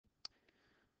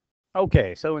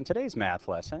Okay, so in today's math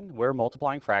lesson, we're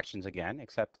multiplying fractions again,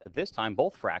 except this time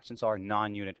both fractions are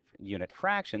non-unit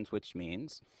fractions, which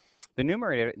means the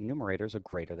numerators are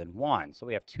greater than 1. So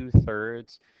we have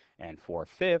 2/3 and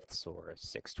 4/5 or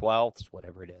 6/12,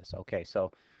 whatever it is. Okay, so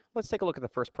let's take a look at the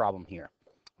first problem here.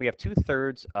 We have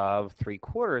 2/3 of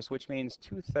 3/4, which means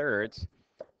 2/3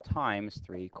 times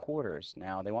 3/4.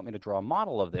 Now they want me to draw a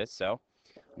model of this, so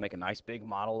I'll make a nice big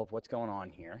model of what's going on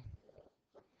here.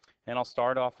 And I'll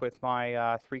start off with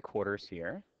my 3/4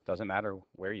 here. Doesn't matter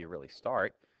where you really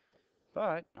start,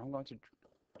 but I'm going to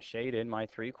shade in my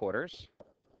 3/4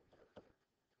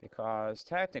 because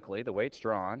technically the way it's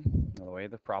drawn, the way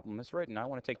the problem is written, I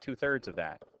want to take 2/3 of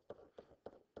that.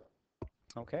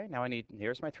 Okay, now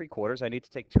here's my 3/4. I need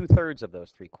to take 2/3 of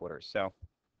those 3/4. So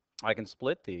I can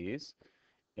split these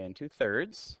into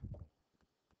thirds.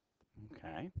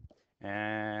 Okay,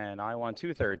 and I want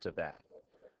 2/3 of that.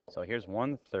 So here's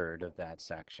 1/3 of that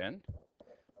section.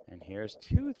 And here's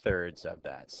 2/3 of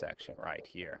that section right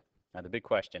here. Now the big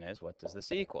question is, what does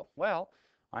this equal? Well,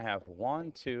 I have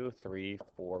 1, 2, 3,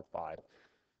 4, 5,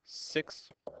 6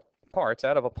 parts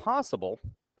out of a possible.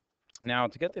 Now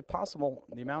to get the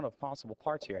amount of possible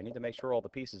parts here, I need to make sure all the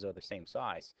pieces are the same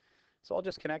size. So I'll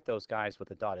just connect those guys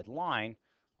with a dotted line.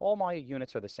 All my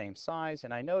units are the same size,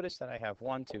 and I notice that I have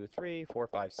 1, 2, 3, 4,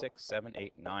 5, 6, 7,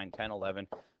 8, 9, 10, 11,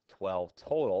 12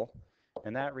 total.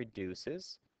 And that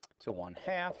reduces to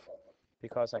 1/2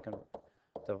 because I can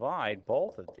divide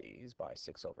both of these by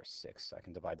 6/6. I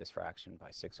can divide this fraction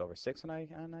by 6/6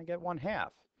 and I get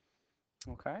 1/2.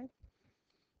 Okay,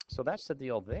 so that's the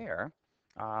deal there.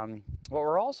 What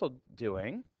we're also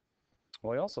doing,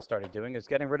 what we also started doing is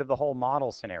getting rid of the whole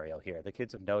model scenario here. The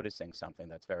kids are noticing something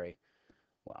that's very,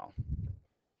 well,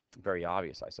 very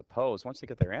obvious, I suppose. Once they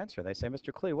get their answer, they say,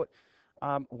 Mr. Klee,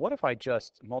 what if I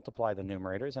just multiply the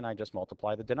numerators and I just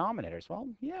multiply the denominators? Well,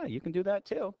 yeah, you can do that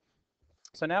too.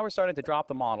 So now we're starting to drop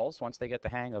the models once they get the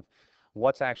hang of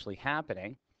what's actually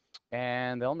happening.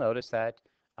 And they'll notice that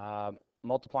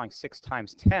multiplying 6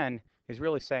 times 10 is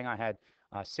really saying I had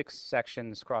 6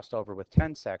 sections crossed over with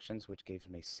 10 sections, which gives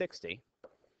me 60.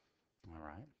 All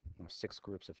right, 6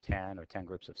 groups of 10 or 10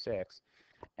 groups of 6.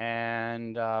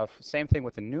 And same thing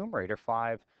with the numerator,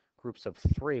 5 groups of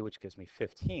 3, which gives me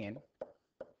 15.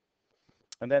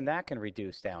 And then that can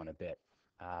reduce down a bit.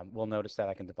 We'll notice that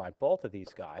I can divide both of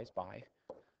these guys by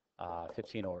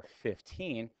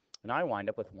 15/15, and I wind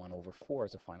up with 1/4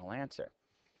 as a final answer.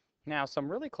 Now,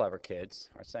 some really clever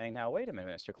kids are saying, now, wait a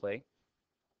minute, Mr. Klee,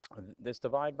 this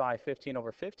divide by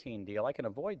 15/15 deal, I can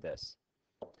avoid this,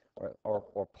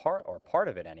 or part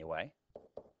of it anyway.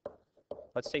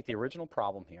 Let's take the original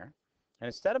problem here, and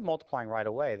instead of multiplying right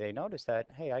away, they notice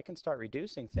that, hey, I can start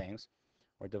reducing things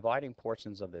or dividing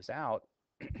portions of this out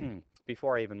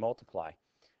before I even multiply.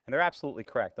 And they're absolutely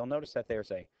correct. They'll notice that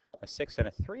there's a 6 and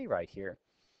a 3 right here.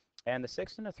 And the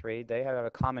 6 and the 3, they have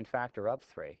a common factor of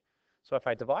 3. So if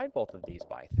I divide both of these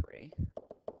by 3,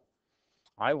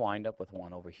 I wind up with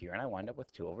 1 over here, and I wind up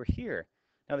with 2 over here.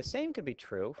 Now the same could be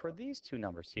true for these two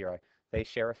numbers here. They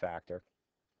share a factor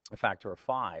of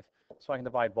 5. So I can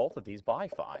divide both of these by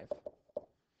 5.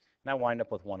 And I wind up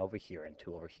with 1 over here and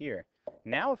 2 over here.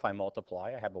 Now if I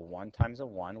multiply, I have a 1 times a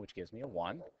 1, which gives me a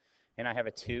 1. And I have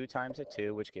a 2 times a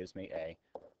 2, which gives me a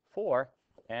 4.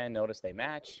 And notice they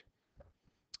match.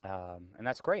 And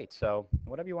that's great. So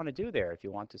whatever you want to do there, if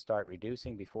you want to start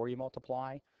reducing before you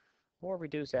multiply or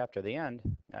reduce after the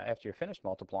end, after you're finished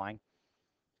multiplying,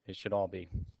 it should all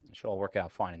work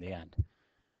out fine in the end.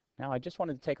 Now I just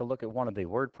wanted to take a look at one of the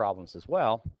word problems as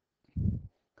well,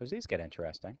 because these get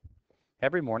interesting.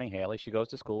 Every morning, Haley, she goes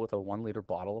to school with a 1-liter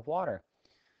bottle of water.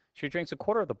 She drinks a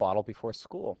quarter of the bottle before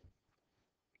school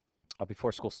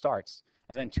starts,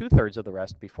 and then 2/3 of the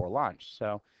rest before lunch.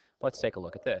 So let's take a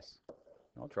look at this.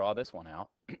 I'll draw this one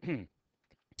out. She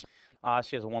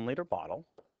has a 1-liter bottle.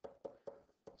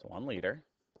 It's 1 liter.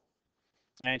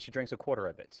 And she drinks a quarter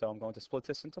of it. So I'm going to split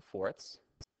this into fourths.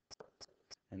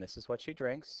 And this is what she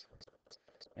drinks.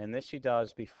 And this she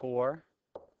does before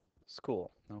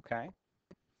school. Okay?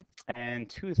 And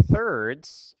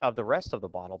 2/3 of the rest of the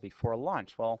bottle before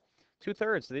lunch. Well,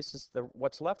 2/3, this is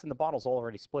what's left in the bottle is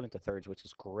already split into thirds, which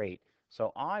is great.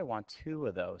 So I want 2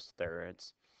 of those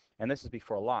thirds. And this is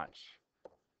before lunch.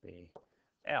 The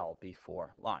L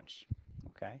before lunch.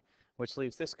 Okay? Which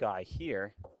leaves this guy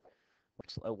here,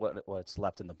 what's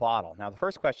left in the bottle. Now the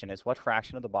first question is, what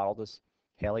fraction of the bottle does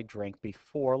Haley drink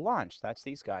before lunch? That's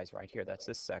these guys right here. That's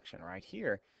this section right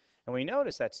here. And we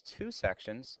notice that's 2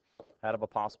 sections out of a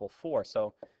possible 4.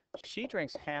 So she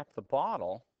drinks half the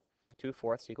bottle.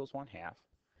 2/4 equals 1/2.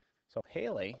 So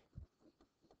Haley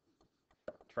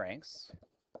drinks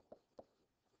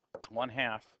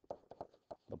 1/2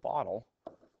 the bottle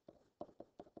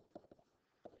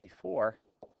before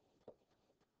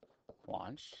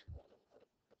lunch.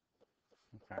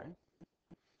 Okay.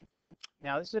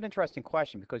 Now, this is an interesting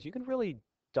question because you can really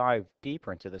dive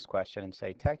deeper into this question and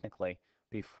say, technically,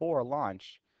 before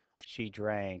lunch, she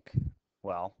drank,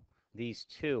 well, these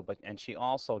two, and she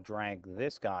also drank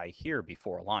this guy here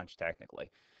before lunch,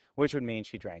 technically, which would mean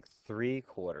she drank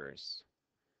 3/4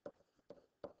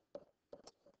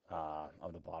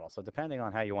 of the bottle. So depending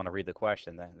on how you want to read the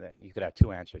question, that you could have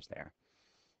two answers there.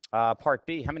 Part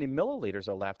B, how many milliliters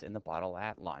are left in the bottle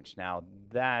at lunch? Now,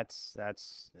 there's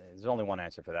only one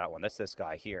answer for that one. That's this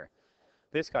guy here.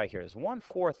 This guy here is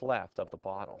 1/4 left of the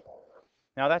bottle.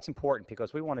 Now, that's important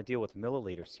because we want to deal with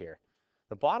milliliters here.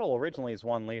 The bottle originally is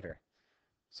 1 liter.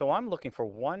 So I'm looking for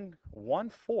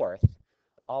 1/4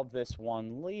 of this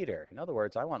 1 liter. In other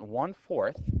words, I want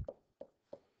 1/4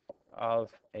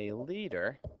 of a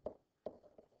liter.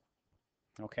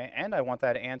 Okay, and I want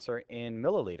that answer in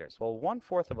milliliters. Well,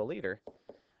 1/4 of a liter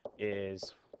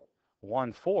is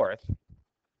 1/4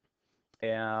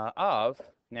 of,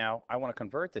 now I want to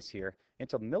convert this here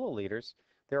into milliliters.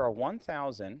 There are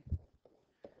 1,000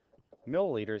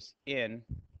 milliliters in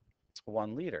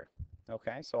 1 liter.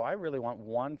 Okay, so I really want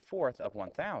 1/4 of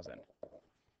 1,000.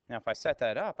 Now, if I set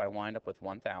that up, I wind up with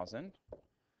 1,000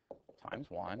 times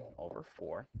 1 over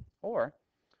 4, or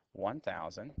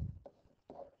 1,000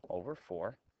 over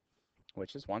 4,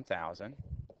 which is 1,000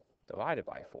 divided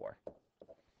by 4.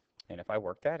 And if I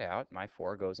work that out, my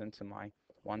 4 goes into my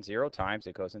 1 0 times,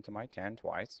 it goes into my 10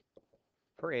 twice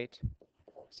for 8.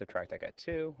 Subtract, I get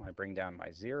 2. I bring down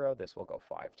my 0. This will go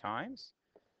 5 times.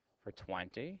 For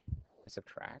 20, I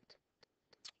subtract.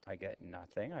 I get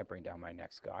nothing. I bring down my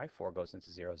next guy. 4 goes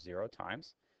into 0 0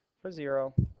 times. For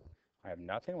 0, I have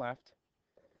nothing left.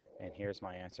 And here's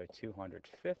my answer,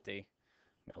 250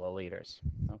 milliliters.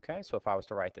 Okay, so if I was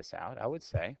to write this out, I would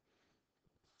say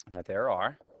that there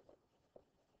are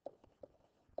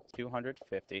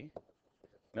 250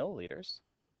 milliliters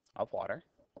of water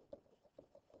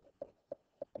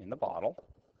in the bottle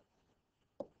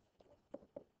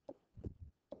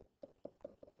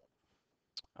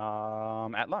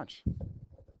at lunch.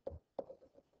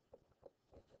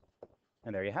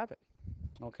 And there you have it.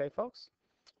 Okay, folks?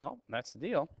 Well, that's the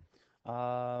deal.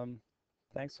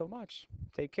 Thanks so much.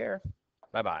 Take care.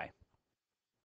 Bye-bye.